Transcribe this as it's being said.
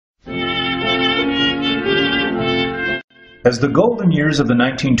As the golden years of the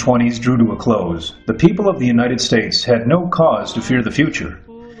 1920s drew to a close, the people of the United States had no cause to fear the future.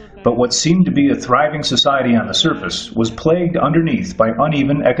 But what seemed to be a thriving society on the surface was plagued underneath by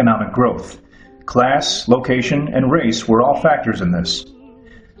uneven economic growth. Class, location, and race were all factors in this.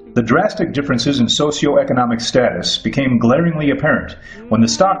 The drastic differences in socioeconomic status became glaringly apparent when the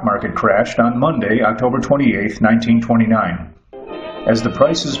stock market crashed on Monday, October 28, 1929. As the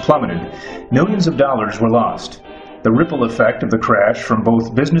prices plummeted, millions of dollars were lost. The ripple effect of the crash from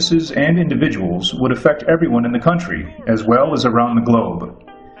both businesses and individuals would affect everyone in the country, as well as around the globe.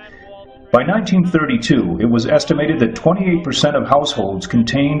 By 1932, it was estimated that 28% of households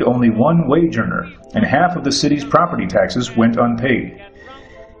contained only one wage earner, and half of the city's property taxes went unpaid.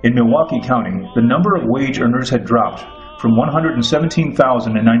 In Milwaukee County, the number of wage earners had dropped from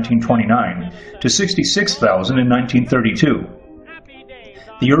 117,000 in 1929 to 66,000 in 1932.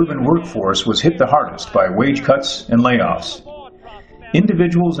 The urban workforce was hit the hardest by wage cuts and layoffs.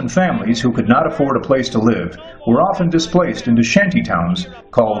 Individuals and families who could not afford a place to live were often displaced into shanty towns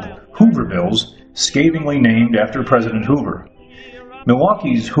called Hoovervilles, scathingly named after President Hoover.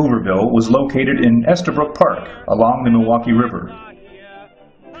 Milwaukee's Hooverville was located in Estabrook Park along the Milwaukee River.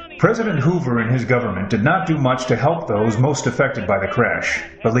 President Hoover and his government did not do much to help those most affected by the crash,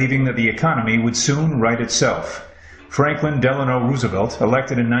 believing that the economy would soon right itself. Franklin Delano Roosevelt,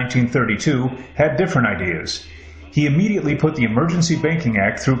 elected in 1932, had different ideas. He immediately put the Emergency Banking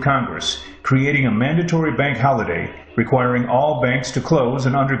Act through Congress, creating a mandatory bank holiday, requiring all banks to close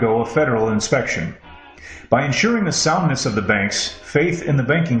and undergo a federal inspection. By ensuring the soundness of the banks, faith in the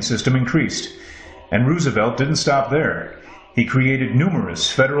banking system increased. And Roosevelt didn't stop there. He created numerous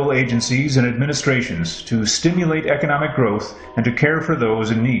federal agencies and administrations to stimulate economic growth and to care for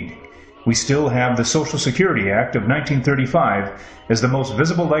those in need. We still have the Social Security Act of 1935 as the most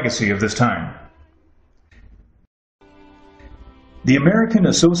visible legacy of this time. The American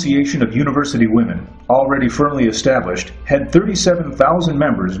Association of University Women, already firmly established, had 37,000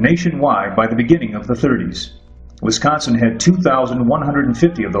 members nationwide by the beginning of the 30s. Wisconsin had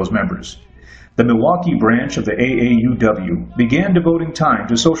 2,150 of those members. The Milwaukee branch of the AAUW began devoting time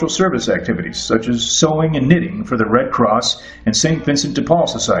to social service activities such as sewing and knitting for the Red Cross and St. Vincent de Paul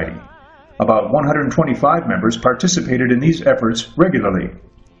Society. About 125 members participated in these efforts regularly.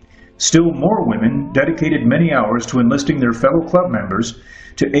 Still more women dedicated many hours to enlisting their fellow club members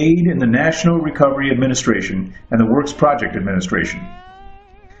to aid in the National Recovery Administration and the Works Project Administration.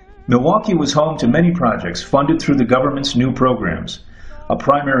 Milwaukee was home to many projects funded through the government's new programs. A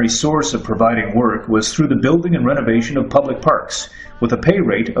primary source of providing work was through the building and renovation of public parks, with a pay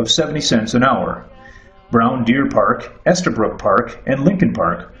rate of 70 cents an hour. Brown Deer Park, Estabrook Park, and Lincoln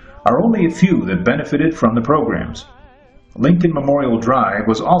Park are only a few that benefited from the programs. Lincoln Memorial Drive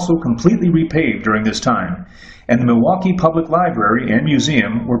was also completely repaved during this time, and the Milwaukee Public Library and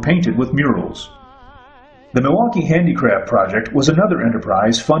Museum were painted with murals. The Milwaukee Handicraft Project was another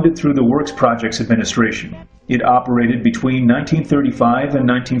enterprise funded through the Works Projects Administration. It operated between 1935 and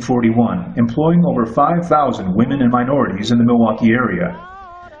 1941, employing over 5,000 women and minorities in the Milwaukee area.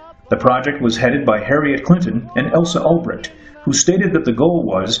 The project was headed by Harriet Clinton and Elsa Albrecht, who stated that the goal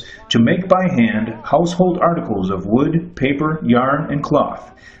was to make by hand household articles of wood, paper, yarn, and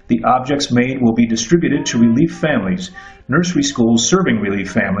cloth. The objects made will be distributed to relief families, nursery schools serving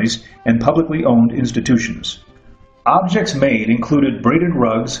relief families, and publicly owned institutions. Objects made included braided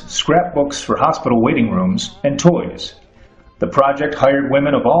rugs, scrapbooks for hospital waiting rooms, and toys. The project hired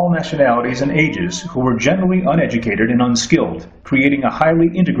women of all nationalities and ages who were generally uneducated and unskilled, creating a highly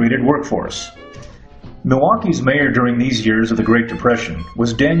integrated workforce. Milwaukee's mayor during these years of the Great Depression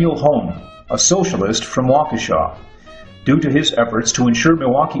was Daniel Hone, a socialist from Waukesha. Due to his efforts to ensure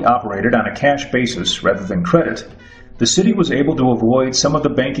Milwaukee operated on a cash basis rather than credit, the city was able to avoid some of the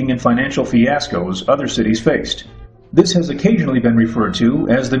banking and financial fiascos other cities faced. This has occasionally been referred to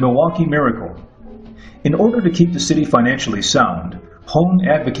as the Milwaukee Miracle. In order to keep the city financially sound, Hone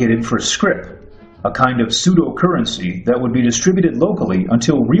advocated for scrip, a kind of pseudo-currency that would be distributed locally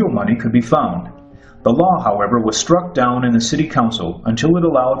until real money could be found. The law, however, was struck down in the city council until it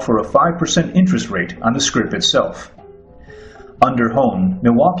allowed for a 5% interest rate on the scrip itself. Under Hone,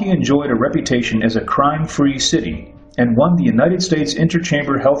 Milwaukee enjoyed a reputation as a crime-free city and won the United States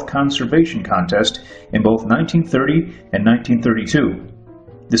Interchamber Health Conservation Contest in both 1930 and 1932.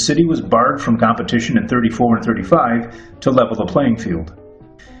 The city was barred from competition in 34 and 35 to level the playing field.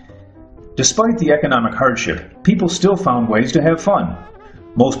 Despite the economic hardship, people still found ways to have fun.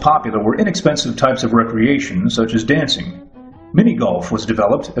 Most popular were inexpensive types of recreation, such as dancing. Mini-golf was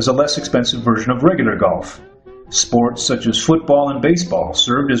developed as a less expensive version of regular golf. Sports such as football and baseball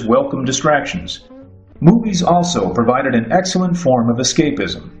served as welcome distractions. Movies also provided an excellent form of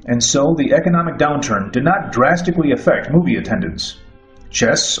escapism, and so the economic downturn did not drastically affect movie attendance.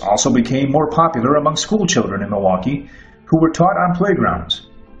 Chess also became more popular among school children in Milwaukee, who were taught on playgrounds.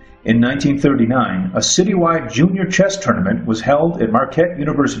 In 1939, a citywide junior chess tournament was held at Marquette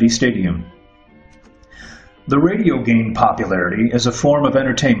University Stadium. The radio gained popularity as a form of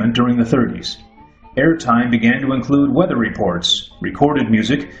entertainment during the 30s. Airtime began to include weather reports, recorded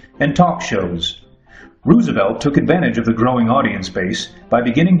music, and talk shows. Roosevelt took advantage of the growing audience base by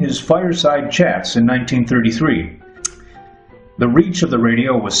beginning his fireside chats in 1933. The reach of the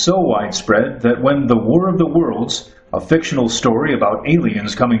radio was so widespread that when The War of the Worlds, a fictional story about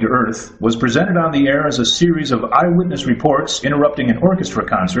aliens coming to Earth, was presented on the air as a series of eyewitness reports interrupting an orchestra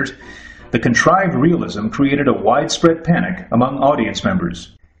concert, the contrived realism created a widespread panic among audience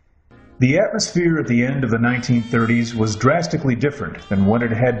members. The atmosphere at the end of the 1930s was drastically different than what it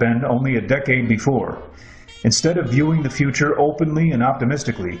had been only a decade before. Instead of viewing the future openly and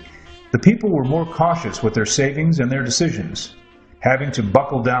optimistically, the people were more cautious with their savings and their decisions. Having to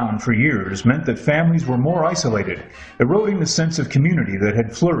buckle down for years meant that families were more isolated, eroding the sense of community that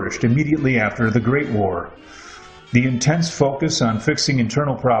had flourished immediately after the Great War. The intense focus on fixing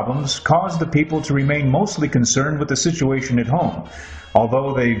internal problems caused the people to remain mostly concerned with the situation at home,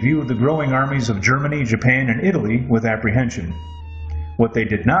 although they viewed the growing armies of Germany, Japan, and Italy with apprehension. What they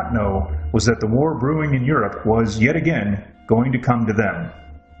did not know was that the war brewing in Europe was, yet again, going to come to them.